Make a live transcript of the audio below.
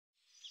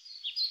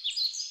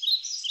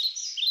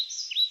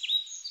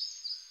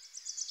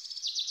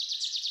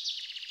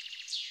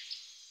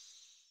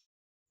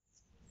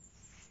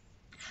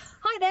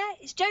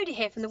it's Jodie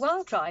here from the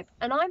Wild Tribe,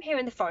 and I'm here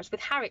in the forest with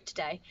Harriet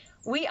today.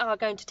 We are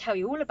going to tell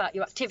you all about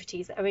your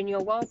activities that are in your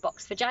wild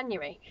box for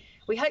January.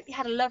 We hope you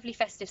had a lovely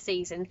festive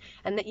season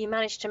and that you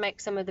managed to make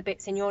some of the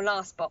bits in your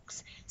last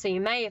box. So you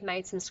may have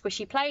made some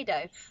squishy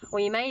Play-Doh, or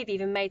you may have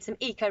even made some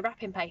eco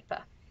wrapping paper.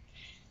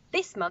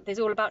 This month is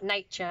all about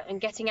nature and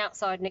getting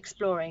outside and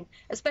exploring.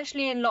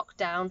 Especially in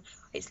lockdown,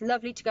 it's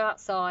lovely to go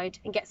outside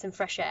and get some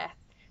fresh air.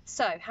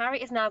 So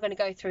Harriet is now going to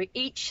go through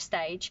each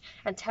stage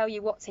and tell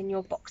you what's in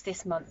your box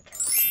this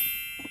month.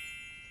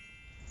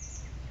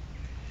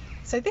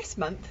 So this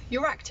month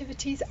your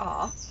activities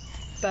are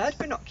bird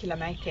binocular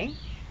making,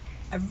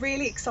 a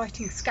really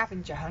exciting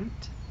scavenger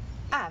hunt,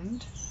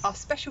 and our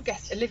special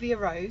guest Olivia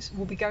Rose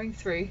will be going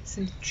through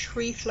some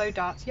tree flow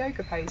dance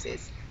yoga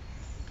poses.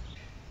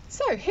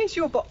 So here's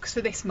your box for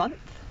this month.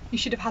 You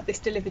should have had this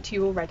delivered to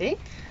you already.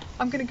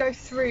 I'm going to go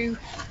through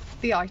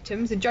the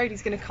items and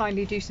Jodie's going to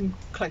kindly do some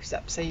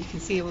close-ups so you can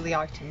see all the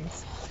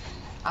items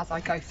as I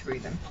go through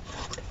them.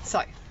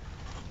 So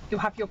you'll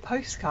have your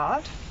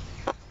postcard,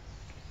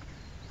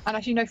 and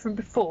as you know from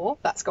before,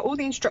 that's got all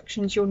the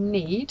instructions you'll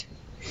need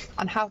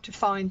on how to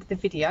find the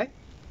video.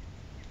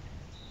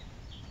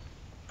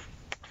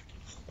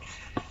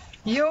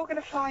 You're going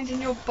to find in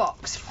your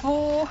box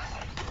 4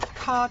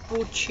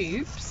 cardboard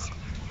tubes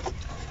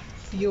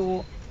for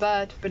your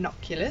bird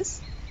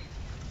binoculars.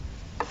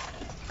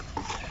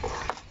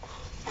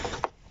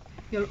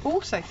 You'll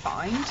also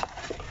find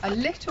a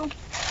little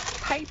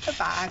paper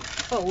bag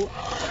full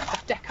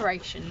of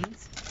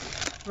decorations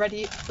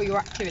ready for your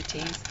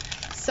activities.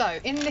 So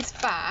in this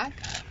bag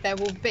there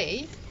will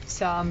be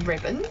some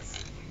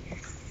ribbons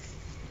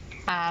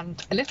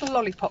and a little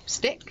lollipop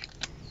stick.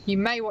 You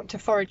may want to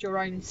forage your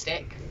own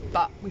stick,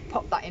 but we've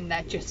popped that in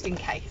there just in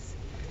case.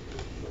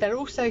 There are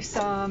also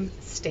some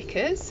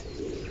stickers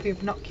for your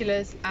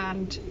binoculars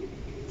and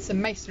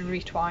some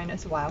masonry twine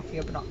as well for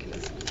your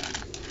binoculars.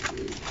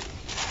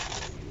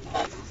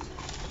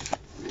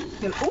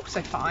 You'll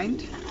also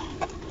find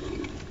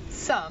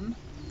some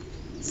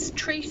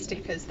tree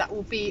stickers that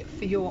will be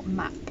for your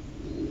map,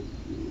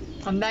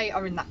 and they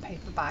are in that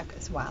paper bag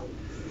as well.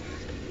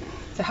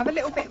 So have a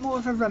little bit more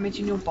of a rummage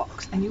in your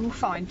box and you will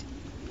find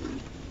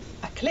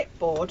a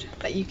clipboard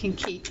that you can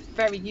keep.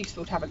 Very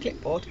useful to have a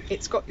clipboard.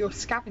 It's got your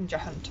scavenger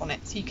hunt on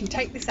it, so you can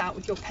take this out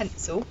with your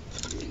pencil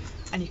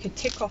and you can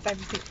tick off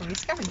everything from your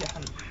scavenger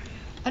hunt.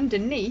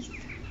 Underneath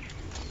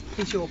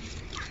is your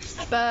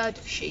bird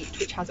sheet,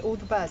 which has all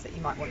the birds that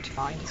you might want to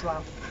find as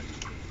well.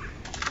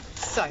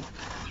 So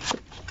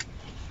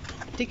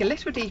dig a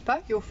little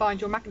deeper, you'll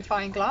find your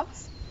magnifying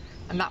glass,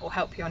 and that will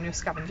help you on your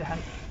scavenger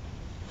hunt.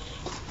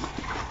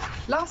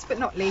 Last but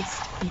not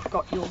least, you've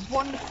got your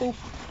wonderful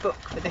book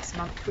for this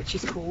month, which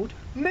is called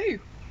Moo.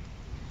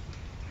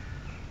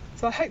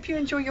 So I hope you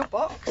enjoy your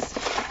box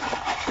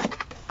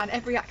and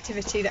every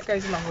activity that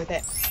goes along with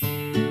it.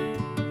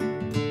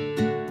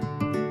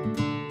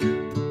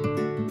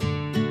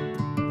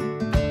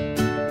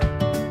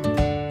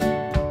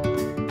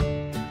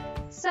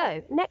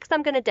 So next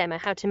I'm going to demo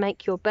how to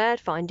make your bird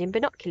finding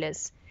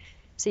binoculars.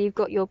 So you've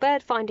got your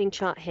bird finding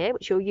chart here,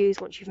 which you'll use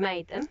once you've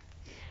made them,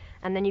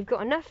 and then you've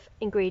got enough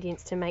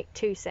ingredients to make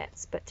 2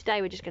 sets, but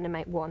today we're just going to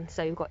make 1.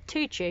 So you've got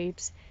 2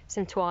 tubes,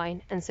 some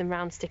twine and some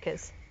round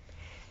stickers.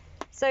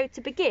 So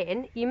to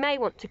begin, you may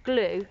want to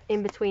glue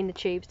in between the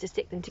tubes to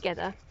stick them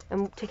together,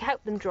 and to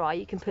help them dry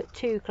you can put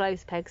 2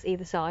 clothes pegs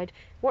either side.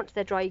 Once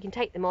they're dry you can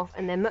take them off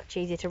and they're much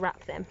easier to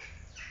wrap them.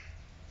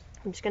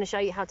 I'm just going to show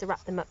you how to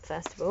wrap them up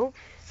first of all.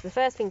 So the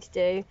first thing to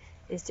do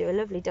is do a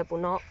lovely double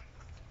knot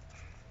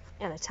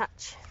and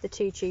attach the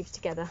 2 tubes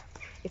together.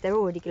 If they're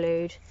already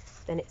glued,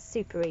 then it's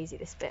super easy,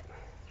 this bit.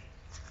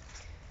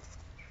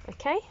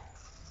 Okay,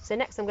 so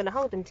next I'm going to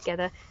hold them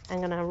together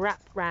and I'm going to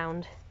wrap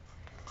round,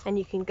 and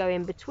you can go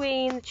in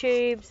between the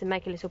tubes and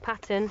make a little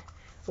pattern,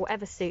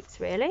 whatever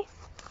suits really.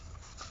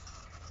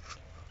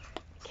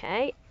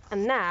 Okay,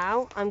 and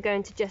now I'm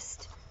going to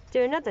just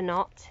do another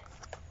knot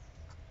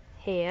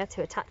here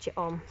to attach it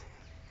on.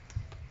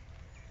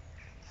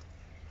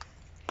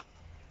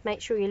 Make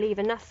sure you leave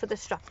enough for the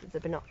strap of the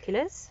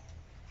binoculars.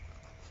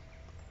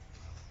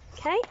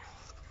 Okay,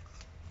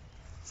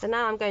 so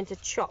now I'm going to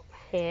chop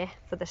here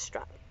for the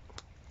strap.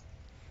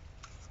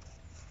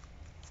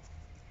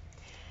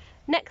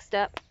 Next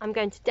up, I'm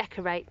going to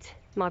decorate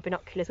my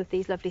binoculars with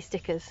these lovely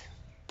stickers.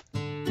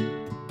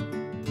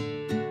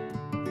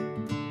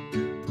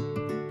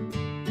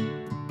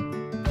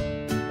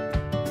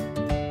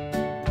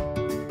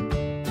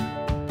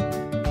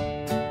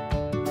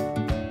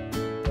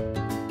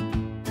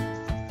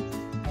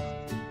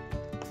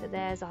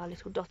 There's our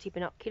little dotty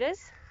binoculars.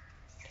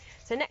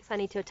 So next I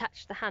need to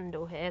attach the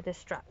handle here, the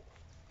strap.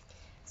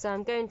 So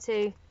I'm going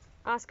to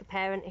ask a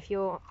parent if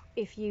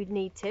you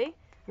need to,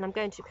 and I'm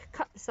going to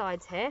cut the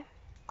sides here.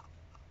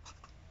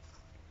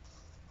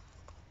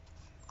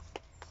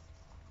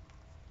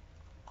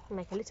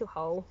 Make a little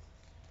hole,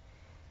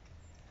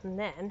 and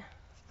then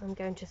I'm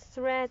going to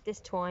thread this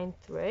twine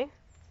through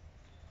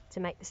to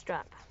make the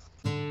strap.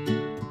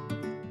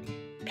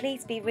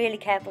 Please be really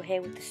careful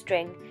here with the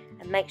string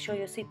and make sure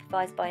you're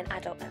supervised by an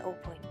adult at all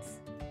points.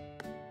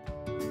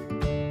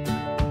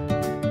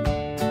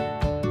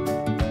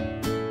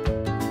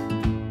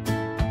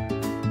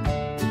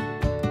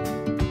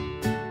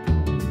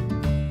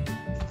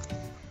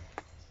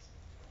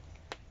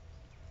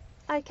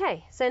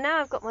 Okay, so now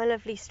I've got my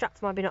lovely strap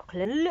to my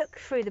binocular. Look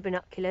through the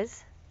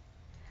binoculars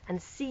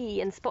and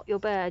see and spot your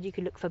bird. You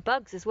could look for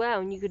bugs as well,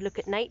 and you could look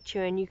at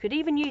nature, and you could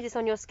even use this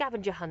on your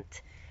scavenger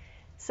hunt.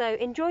 So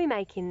enjoy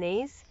making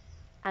these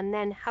and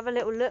then have a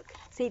little look,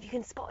 see if you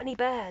can spot any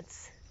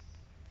birds.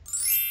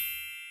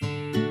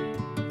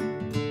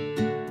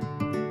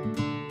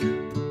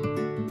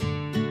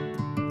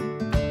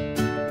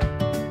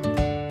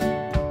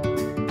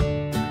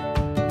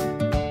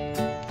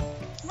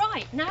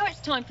 Right, now it's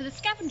time for the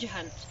scavenger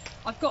hunt.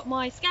 I've got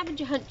my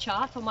scavenger hunt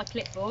chart on my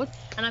clipboard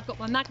and I've got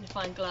my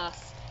magnifying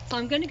glass. So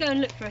I'm going to go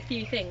and look for a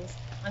few things.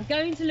 I'm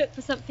going to look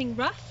for something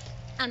rough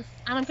and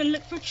I'm going to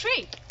look for a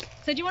tree.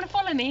 So do you want to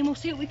follow me and we'll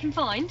see what we can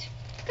find?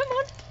 Come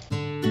on.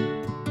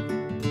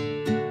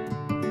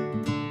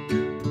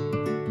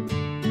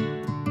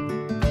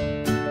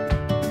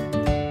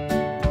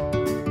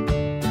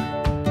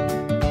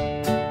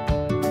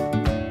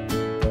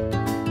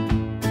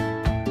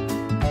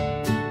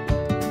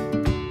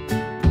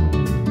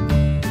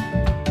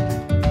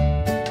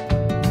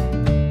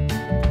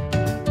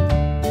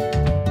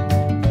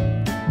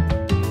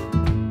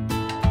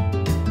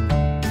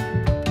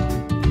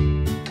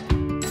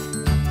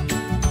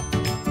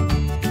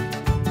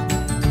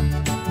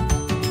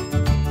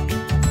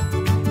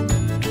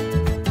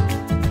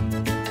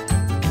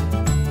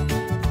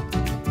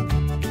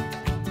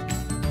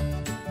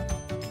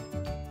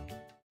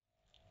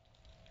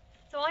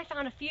 I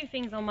found a few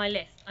things on my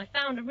list. I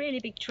found a really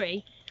big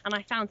tree and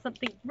I found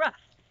something rough.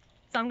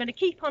 So I'm going to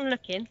keep on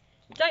looking.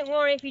 Don't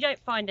worry if you don't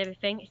find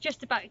everything. It's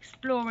just about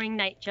exploring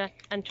nature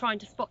and trying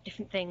to spot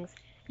different things.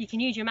 You can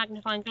use your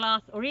magnifying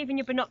glass or even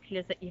your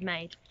binoculars that you've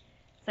made.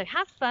 So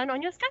have fun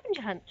on your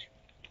scavenger hunt.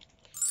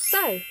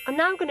 So I'm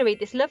now going to read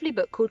this lovely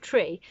book called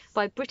Tree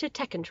by Britta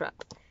Teckentrup.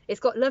 It's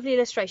got lovely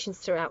illustrations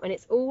throughout and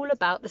it's all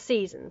about the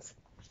seasons.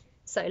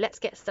 So let's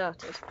get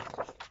started.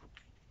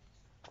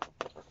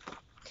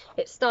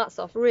 It starts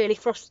off really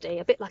frosty,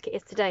 a bit like it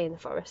is today in the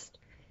forest.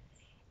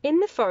 In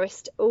the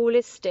forest all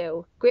is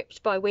still,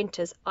 gripped by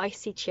winter's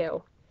icy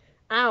chill.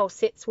 Owl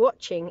sits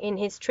watching in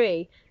his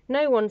tree,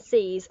 no one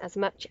sees as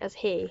much as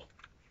he.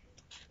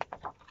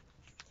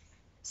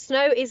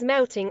 Snow is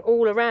melting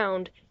all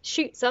around,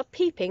 shoots are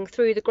peeping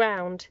through the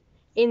ground.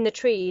 In the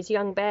trees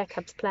young bear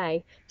cubs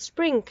play,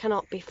 spring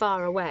cannot be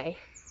far away.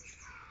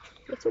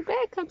 Little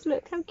bear cubs,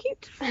 look how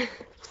cute.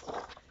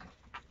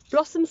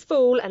 Blossoms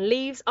fall and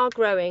leaves are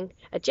growing,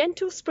 a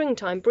gentle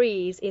springtime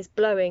breeze is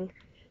blowing.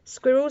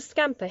 Squirrels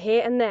scamper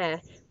here and there,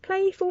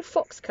 playful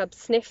fox cubs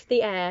sniff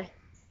the air.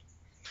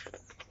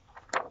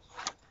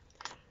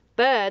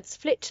 Birds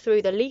flit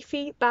through the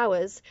leafy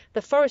bowers,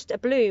 the forest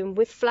abloom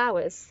with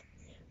flowers.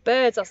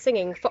 Birds are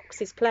singing,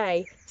 foxes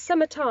play,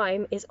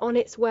 summertime is on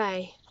its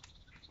way.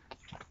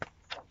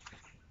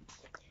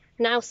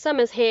 Now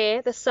summer's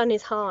here, the sun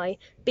is high,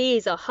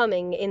 bees are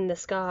humming in the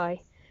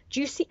sky.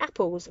 Juicy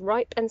apples,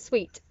 ripe and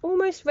sweet,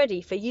 almost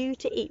ready for you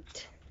to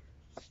eat.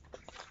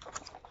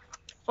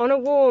 On a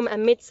warm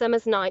and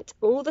midsummer's night,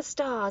 all the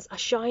stars are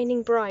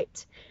shining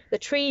bright. The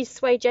trees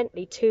sway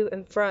gently to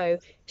and fro,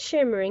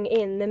 shimmering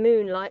in the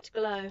moonlight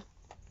glow.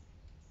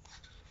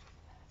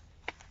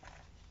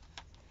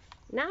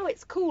 Now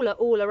it's cooler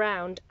all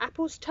around,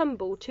 apples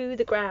tumble to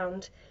the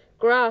ground.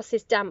 Grass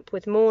is damp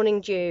with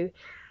morning dew,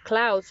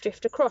 clouds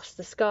drift across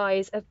the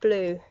skies of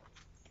blue.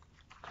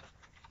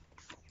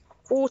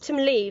 Autumn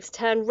leaves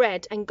turn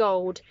red and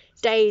gold,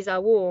 days are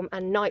warm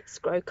and nights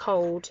grow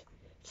cold.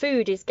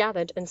 Food is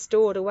gathered and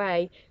stored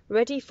away,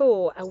 ready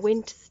for a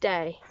winter's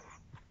day.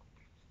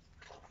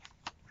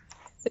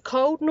 The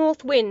cold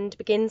north wind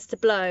begins to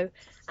blow,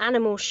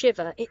 animals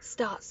shiver, it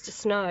starts to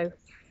snow.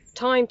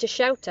 Time to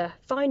shelter,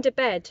 find a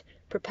bed,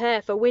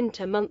 prepare for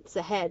winter months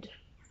ahead.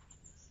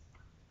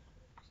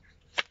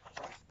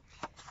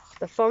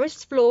 The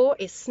forest floor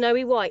is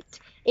snowy white,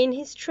 in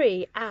his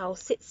tree owl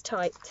sits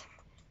tight.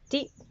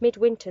 Deep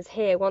midwinter's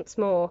here once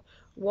more,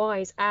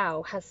 wise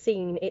owl has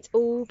seen it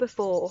all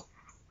before.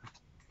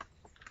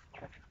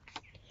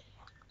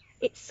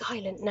 It's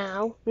silent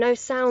now, no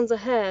sounds are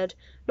heard,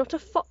 not a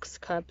fox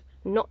cub,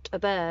 not a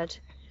bird.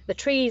 The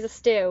trees are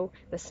still,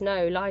 the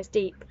snow lies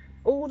deep,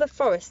 all the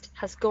forest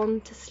has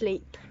gone to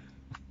sleep.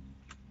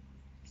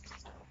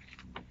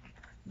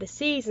 The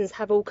seasons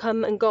have all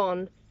come and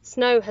gone,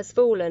 snow has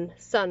fallen,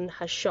 sun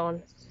has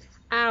shone.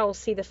 Owls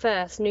see the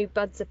first new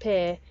buds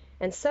appear,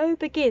 and so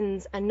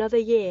begins another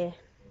year.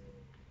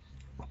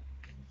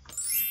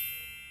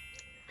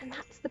 And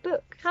that's the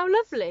book. How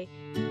lovely!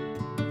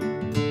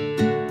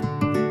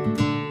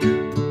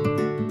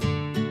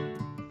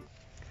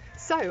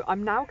 So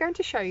I'm now going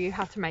to show you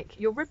how to make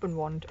your ribbon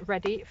wand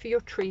ready for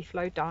your tree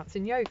flow dance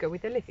and yoga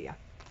with Olivia.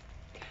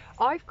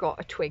 I've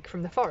got a twig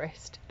from the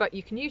forest, but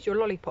you can use your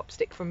lollipop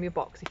stick from your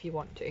box if you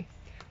want to.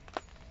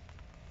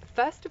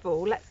 First of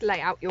all, let's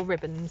lay out your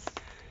ribbons.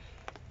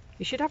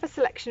 You should have a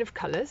selection of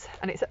colours,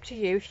 and it's up to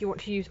you if you want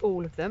to use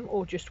all of them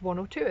or just one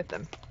or two of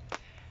them.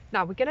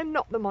 Now we're going to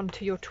knot them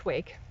onto your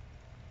twig.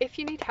 If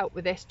you need help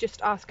with this,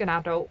 just ask an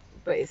adult,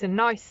 but it's a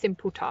nice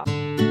simple task.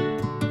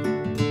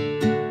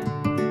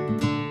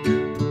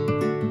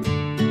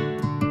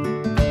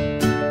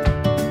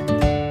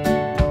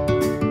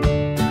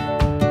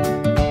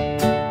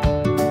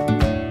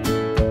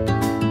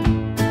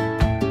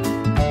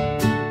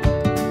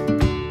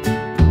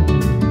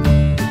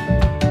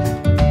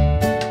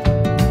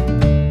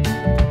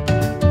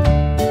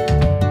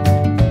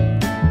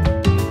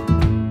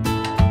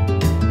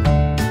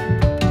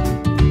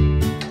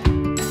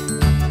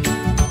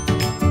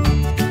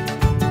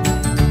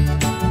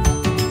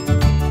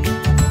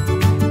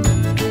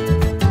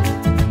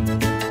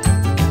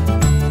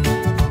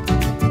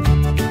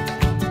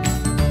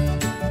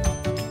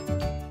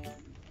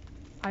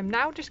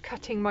 now just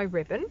cutting my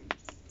ribbon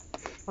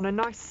on a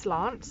nice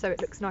slant so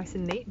it looks nice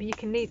and neat, but you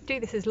can do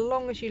this as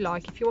long as you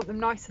like. If you want them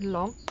nice and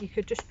long, you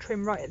could just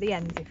trim right at the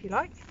ends if you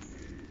like.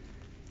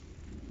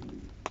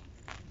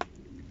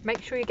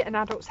 Make sure you get an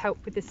adult's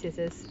help with the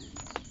scissors.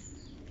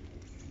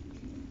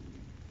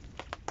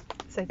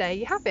 So there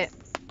you have it,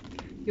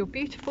 your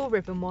beautiful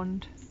ribbon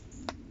wand.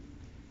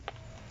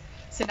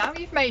 So now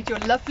you've made your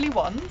lovely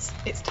wands,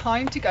 it's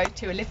time to go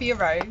to Olivia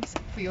Rose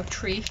for your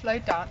tree flow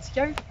dance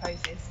yoga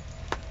poses.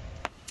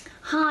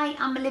 Hi,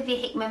 I'm Olivia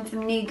Hickman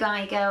from New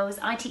Guy Girls.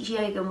 I teach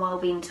yoga and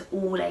wellbeing to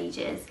all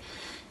ages.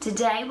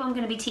 Today I'm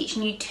going to be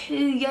teaching you 2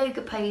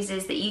 yoga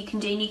poses that you can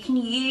do, and you can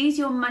use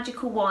your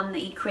magical wand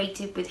that you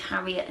created with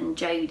Harriet and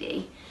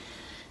Jodie.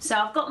 So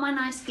I've got my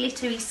nice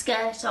glittery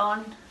skirt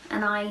on,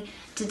 and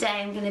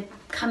today I'm going to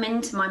come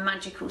into my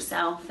magical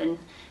self, and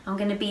I'm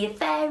going to be a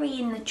fairy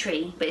in the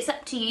tree. But it's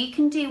up to you, you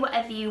can do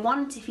whatever you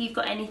want. If you've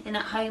got anything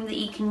at home that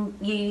you can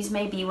use,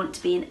 maybe you want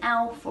to be an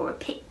elf or a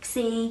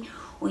pixie,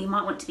 or you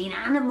might want to be an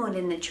animal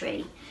in the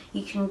tree.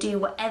 You can do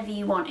whatever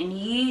you want and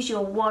use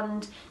your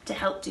wand to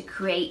help to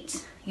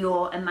create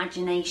your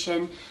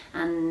imagination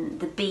and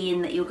the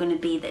being that you're going to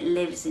be that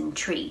lives in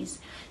trees.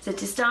 So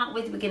to start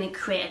with, we're going to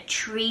create a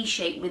tree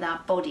shape with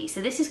our body.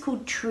 So this is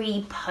called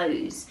tree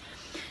pose.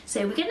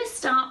 So we're going to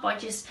start by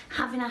just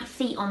having our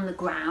feet on the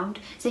ground.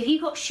 So if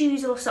you've got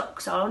shoes or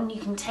socks on,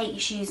 you can take your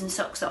shoes and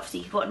socks off so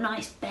you've got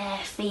nice bare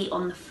feet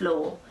on the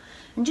floor.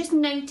 And just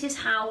notice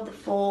how the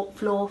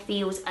floor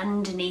feels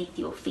underneath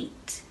your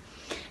feet.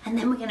 And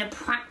then we're going to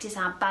practice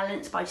our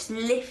balance by just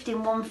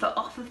lifting one foot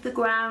off of the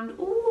ground.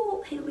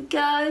 Ooh, here we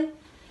go.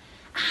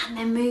 And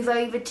then move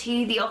over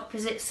to the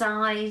opposite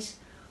side.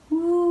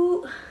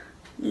 Ooh,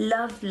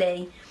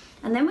 lovely.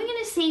 And then we're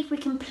going to see if we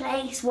can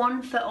place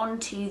one foot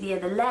onto the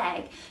other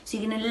leg. So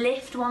you're going to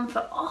lift one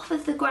foot off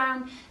of the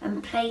ground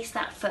and place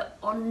that foot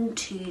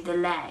onto the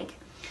leg.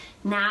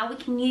 Now we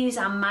can use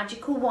our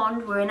magical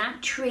wand. We're in our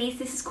trees.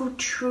 This is called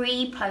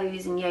tree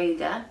pose in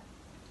yoga.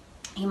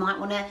 You might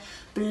want to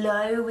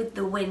blow with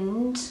the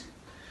wind,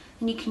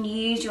 and you can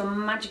use your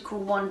magical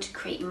wand to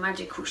create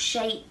magical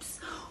shapes.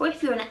 Or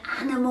if you're an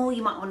animal,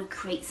 you might want to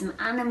create some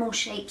animal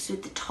shapes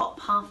with the top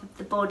half of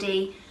the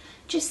body.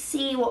 Just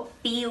see what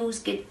feels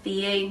good for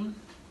you.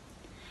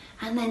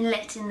 And then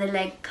letting the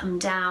leg come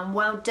down.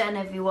 Well done,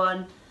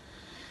 everyone.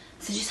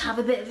 So just have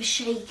a bit of a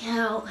shake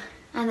out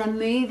and then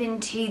move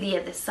into the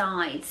other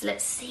side. So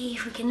let's see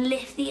if we can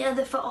lift the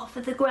other foot off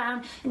of the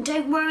ground. And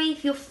don't worry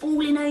if you're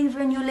falling over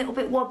and you're a little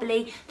bit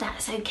wobbly,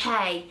 that's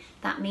okay.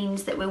 That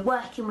means that we're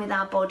working with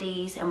our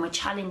bodies and we're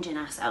challenging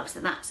ourselves, so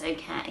that's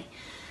okay.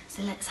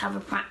 So let's have a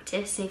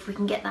practice, see if we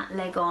can get that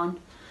leg on.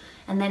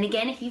 And then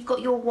again, if you've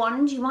got your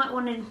wand,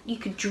 you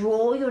could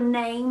draw your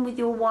name with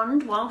your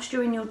wand whilst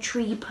you're in your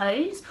tree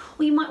pose,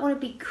 or you might want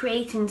to be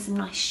creating some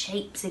nice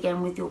shapes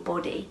again with your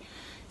body.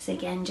 So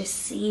again, just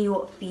see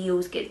what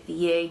feels good for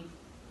you.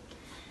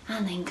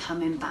 And then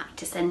coming back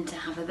to centre,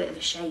 have a bit of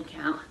a shake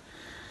out.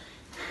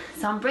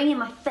 So I'm bringing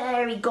my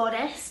fairy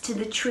goddess to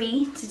the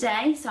tree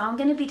today. So I'm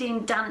going to be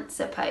doing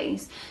dancer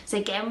pose. So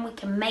again, we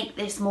can make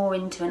this more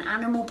into an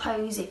animal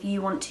pose if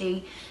you want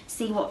to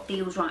see what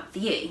feels right for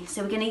you.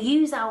 So we're going to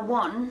use our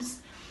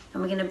wands,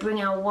 and we're going to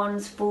bring our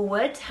wands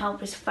forward to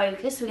help us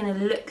focus. We're going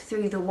to look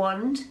through the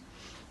wand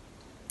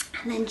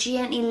and then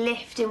gently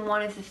lifting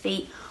one of the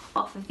feet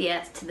off of the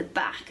earth to the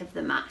back of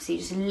the mat. So you're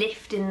just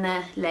lifting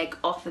the leg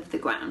off of the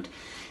ground.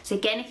 So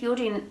again, if you're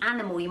doing an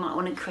animal, you might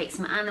want to create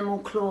some animal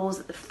claws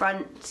at the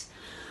front,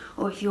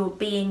 or if you're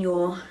being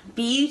your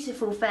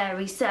beautiful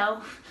fairy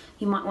self,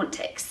 you might want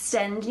to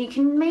extend. You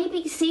can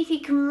maybe see if you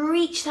can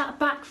reach that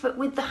back foot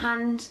with the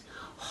hand,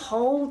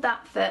 hold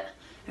that foot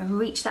and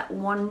reach that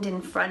wand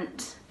in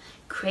front,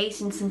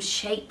 creating some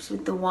shapes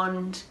with the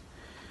wand.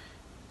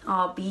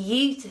 Oh,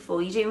 beautiful,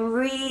 you're doing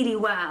really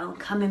well.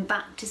 Coming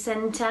back to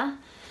centre.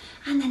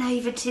 And then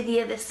over to the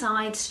other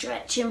side,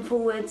 stretching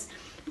forwards,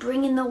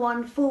 bringing the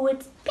wand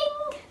forwards,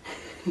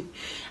 bing!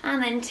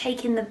 And then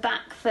taking the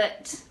back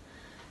foot,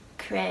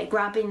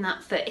 grabbing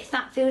that foot. If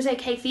that feels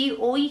okay for you,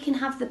 or you can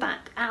have the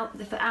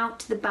foot out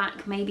to the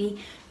back.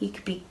 Maybe you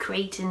could be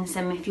creating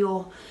some, if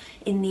you're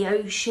in the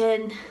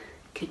ocean,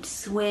 could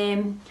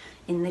swim.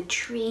 In the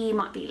tree,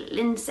 might be a little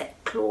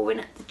insect clawing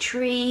at the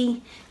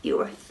tree. If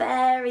you're a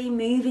fairy,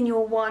 moving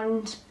your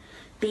wand,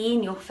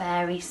 being your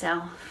fairy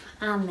self,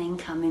 and then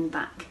coming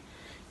back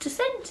to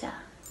centre.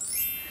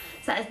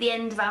 So that is the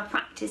end of our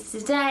practice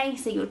today.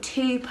 So your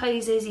 2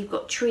 poses, you've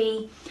got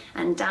tree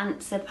and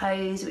dancer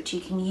pose, which you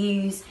can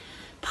use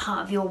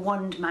part of your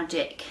wand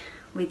magic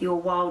with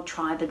your wild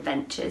tribe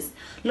adventures.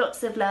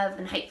 Lots of love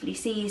and hopefully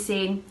see you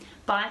soon.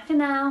 Bye for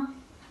now.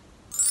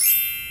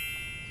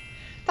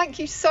 Thank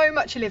you so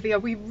much, Olivia.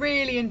 We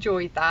really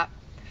enjoyed that.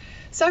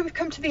 So we've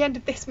come to the end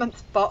of this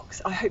month's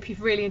box. I hope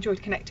you've really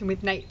enjoyed connecting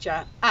with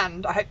nature,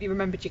 and I hope you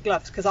remembered your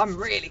gloves because I'm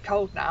really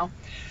cold now.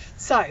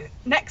 So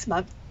next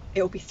month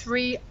it will be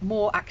 3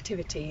 more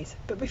activities,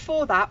 but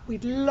before that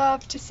we'd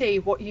love to see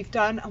what you've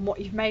done and what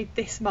you've made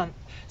this month.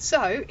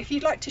 So if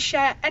you'd like to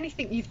share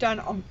anything you've done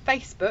on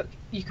Facebook,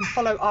 you can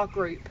follow our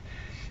group.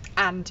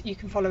 and you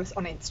can follow us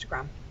on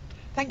Instagram.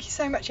 Thank you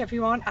so much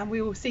everyone, and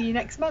we will see you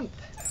next month.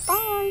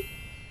 Bye!